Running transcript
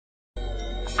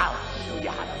So you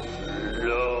have to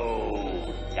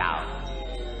slow down.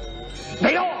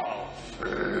 They all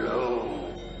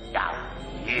slow down.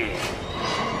 Yeah.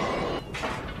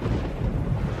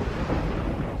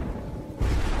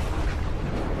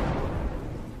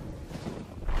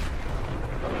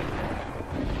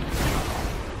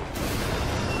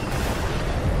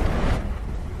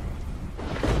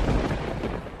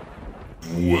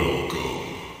 Welcome.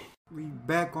 We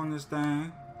back on this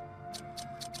thing.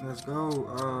 Let's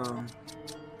go.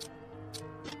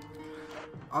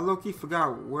 I low-key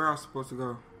forgot where I was supposed to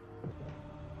go.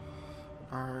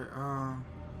 Alright,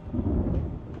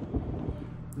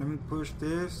 let me push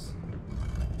this.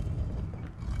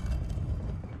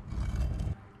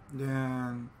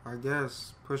 Then I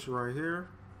guess push it right here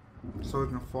so it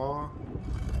can fall.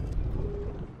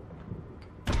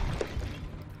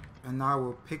 And I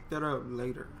will pick that up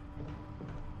later.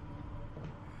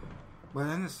 But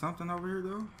then there's something over here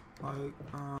though. Like,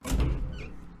 oh!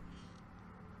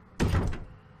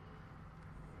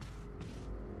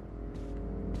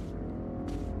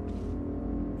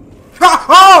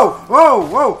 Whoa!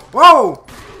 Whoa! Whoa!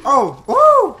 Oh!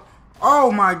 Whoa!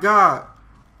 Oh my god!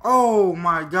 Oh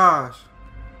my gosh!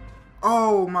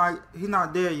 Oh my! He's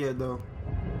not dead yet though.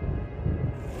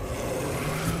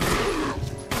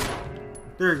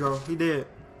 There you go. He dead.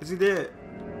 Is he dead?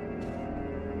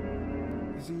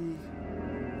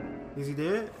 Is he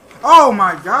dead? Oh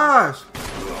my gosh!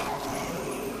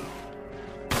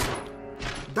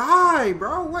 Die,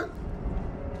 bro. What?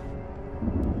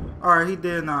 Alright, he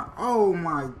dead now. Oh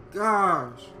my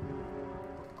gosh.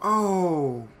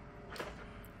 Oh.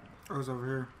 I was over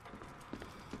here.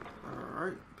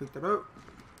 Alright, pick that up.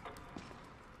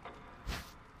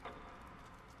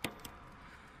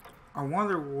 I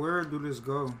wonder where do this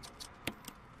go?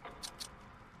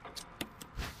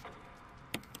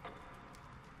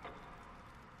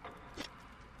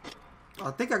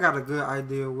 I think I got a good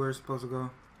idea where it's supposed to go.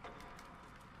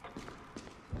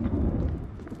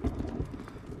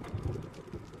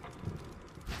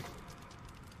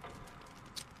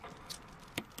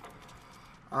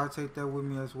 I'll take that with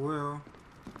me as well.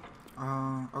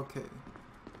 Okay.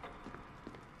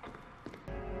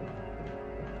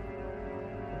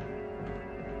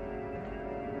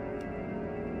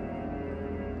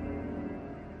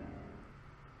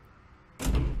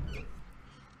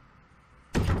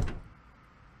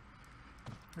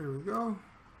 Here we go.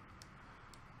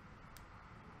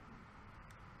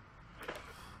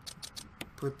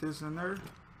 Put this in there.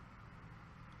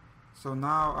 So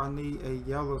now I need a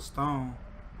yellow stone.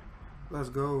 Let's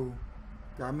go.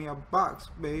 Got me a box,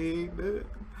 baby.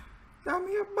 Got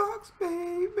me a box,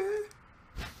 baby.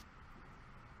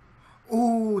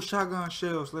 Ooh, shotgun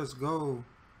shells. Let's go.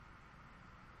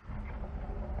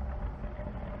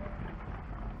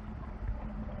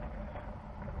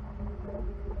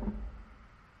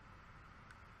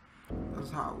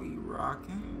 That's how we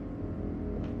rocking.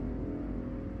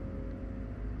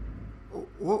 Oh,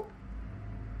 whoa.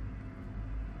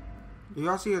 Do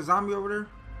y'all see a zombie over there?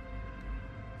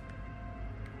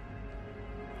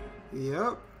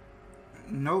 Yep.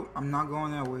 Nope, I'm not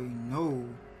going that way. No.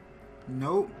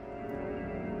 Nope.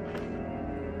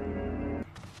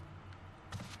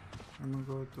 I'm gonna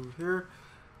go through here.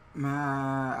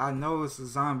 Man, I know it's a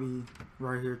zombie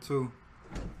right here too.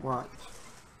 Watch.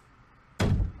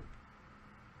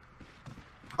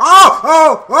 Oh!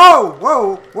 Oh! Whoa!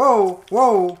 Whoa! Whoa!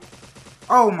 Whoa!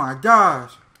 Oh my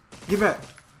gosh! Get back!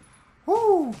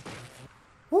 Woo!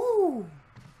 Woo!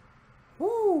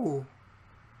 Woo!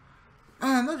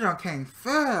 Man, that junk came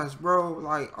fast, bro.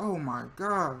 Like, oh my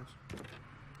gosh.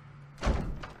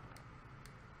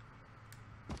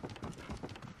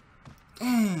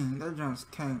 Dang, that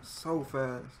junk came so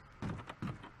fast.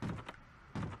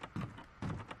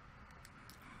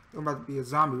 There's about to be a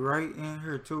zombie right in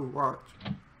here too. Watch.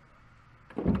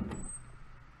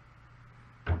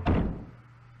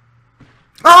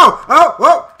 Oh! Oh!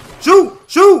 Oh! Shoot!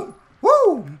 Shoot!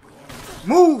 Woo!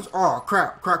 Moves! Oh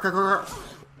crap! Crap! Crap! Crap!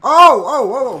 Oh!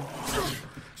 Oh!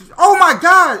 Oh! Oh my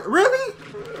God! Really?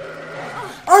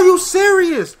 Are you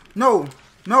serious? No!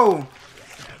 No!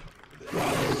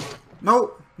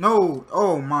 No! No!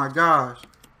 Oh my gosh!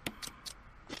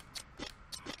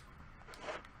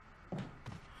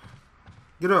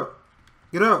 Get up!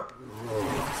 Get up!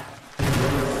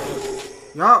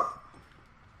 Yup!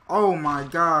 Oh my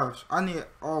gosh! I need.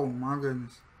 Oh my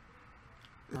goodness!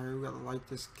 Alright, we gotta light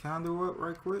this candle up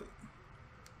right quick.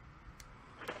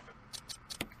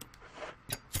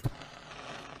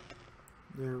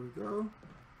 There we go.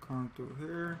 Come through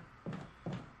here.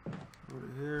 Go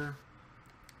to here.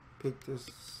 Pick this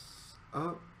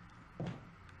up.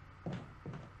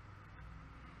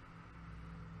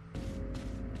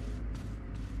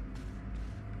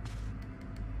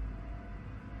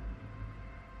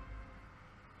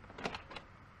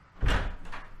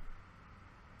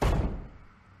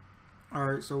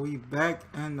 Alright, so we back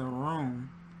in the room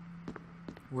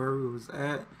where we was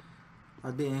at.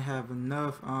 I didn't have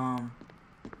enough,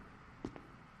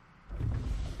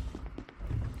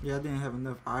 yeah, I didn't have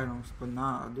enough items, but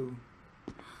now I do.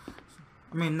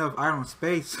 I mean, enough item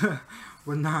space,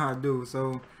 but now I do.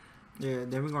 So, yeah,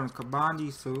 then we're going to combine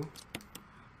these two.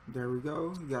 There we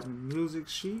go. You got the music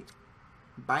sheet.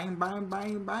 Bang, bang,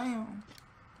 bang, bang.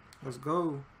 Let's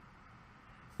go.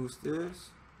 Who's this?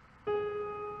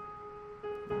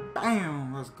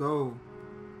 Bam! Let's go.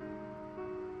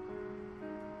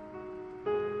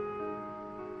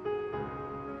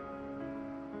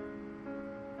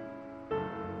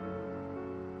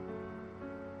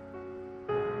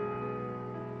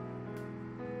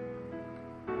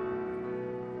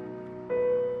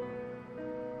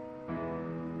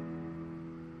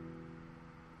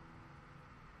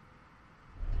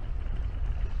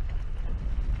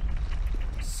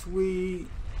 Sweet.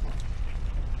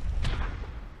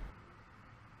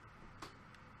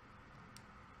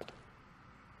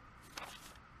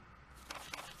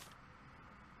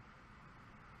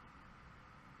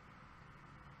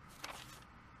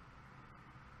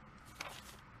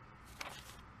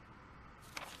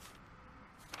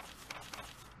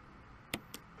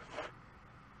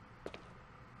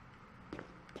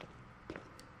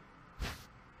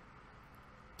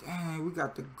 Dang, we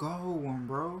got the gold one,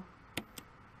 bro.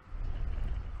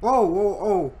 Whoa, whoa,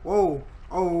 oh, whoa.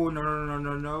 Oh, no, no, no,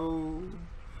 no, no.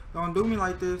 Don't do me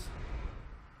like this.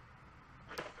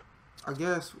 I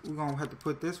guess we're going to have to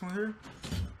put this one here.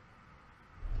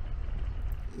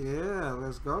 Yeah,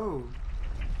 let's go.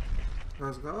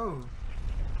 Let's go.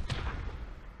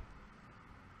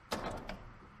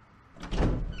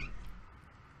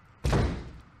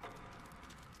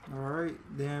 Alright,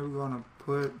 then we're going to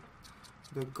put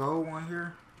the gold one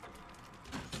here.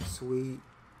 Sweet.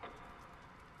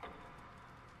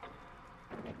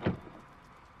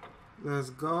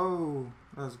 Let's go.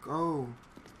 Let's go.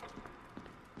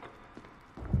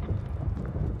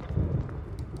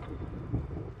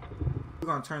 We're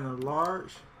going to turn the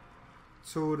large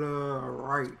to the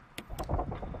right.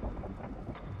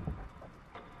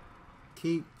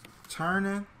 Keep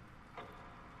turning.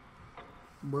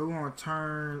 We're going to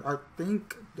turn, I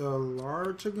think, the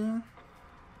large again.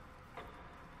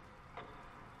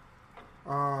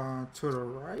 To the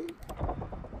right.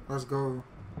 Let's go.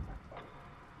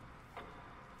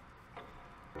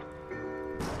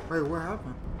 Wait, what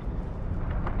happened?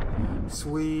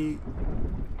 Sweet.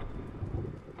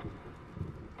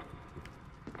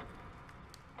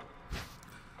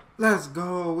 Let's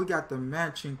go. We got the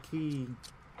matching key.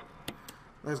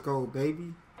 Let's go,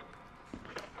 baby.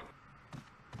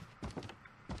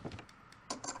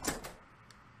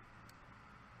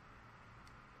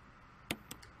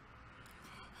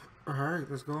 Alright,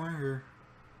 let's go in here.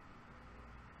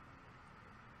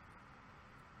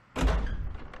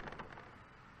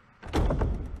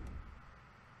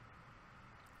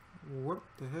 What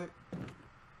the heck?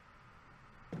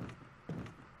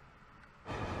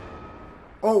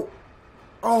 Oh!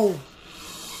 Oh!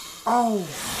 Oh!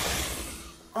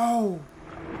 Oh!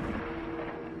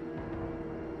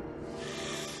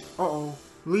 Uh-oh.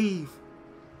 Leave.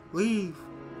 Leave.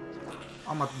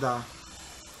 I'm about to die.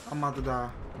 I'm about to die.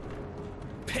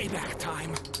 Payback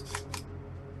time.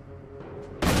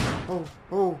 Oh,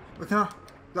 oh, can I?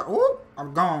 Oh,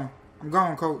 I'm gone. I'm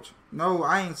gone, coach. No,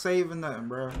 I ain't saving nothing,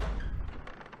 bro.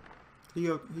 He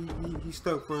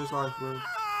stuck for his life, bro.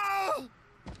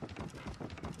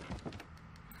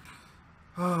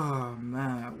 Oh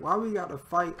man, why we gotta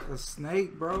fight a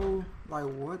snake, bro? Like,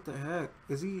 what the heck?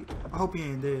 Is he? I hope he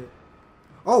ain't dead.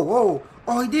 Oh, whoa!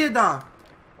 Oh, he did die.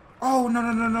 Oh, no,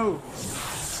 no, no, no!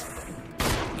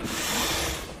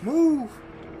 Move!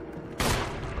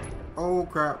 Oh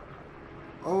crap!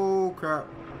 Oh crap!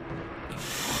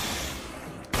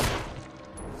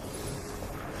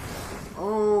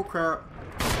 Oh crap!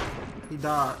 He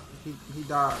died. He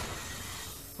died.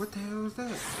 What the hell was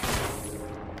that?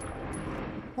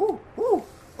 Ooh, ooh.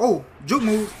 Oh, juke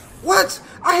move. What?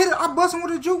 I hit it. I bust him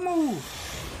with a juke move.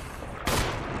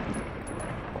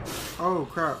 Oh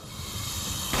crap.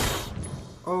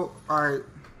 Oh, alright.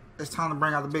 It's time to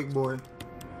bring out the big boy.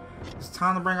 It's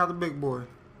time to bring out the big boy.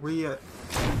 Where you at?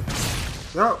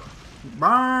 Yup.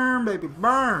 Burn, baby.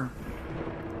 Burn.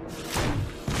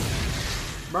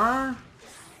 Burn.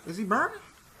 Is he burning?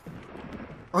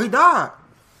 Oh, he died.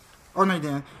 Oh, no, he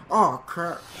didn't. Oh,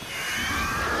 crap.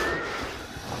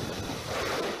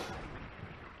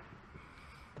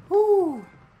 Woo.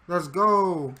 Let's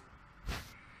go.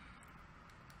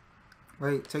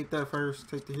 Wait, take that first.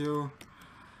 Take the heal.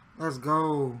 Let's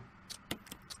go.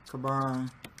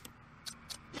 Combine.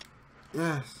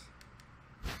 Yes.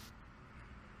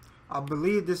 I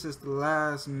believe this is the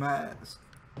last mask.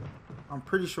 I'm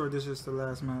pretty sure this is the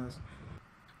last mask.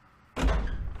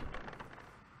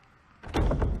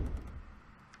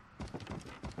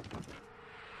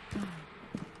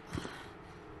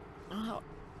 Oh,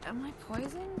 am I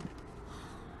poisoned?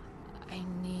 I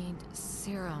need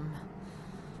serum.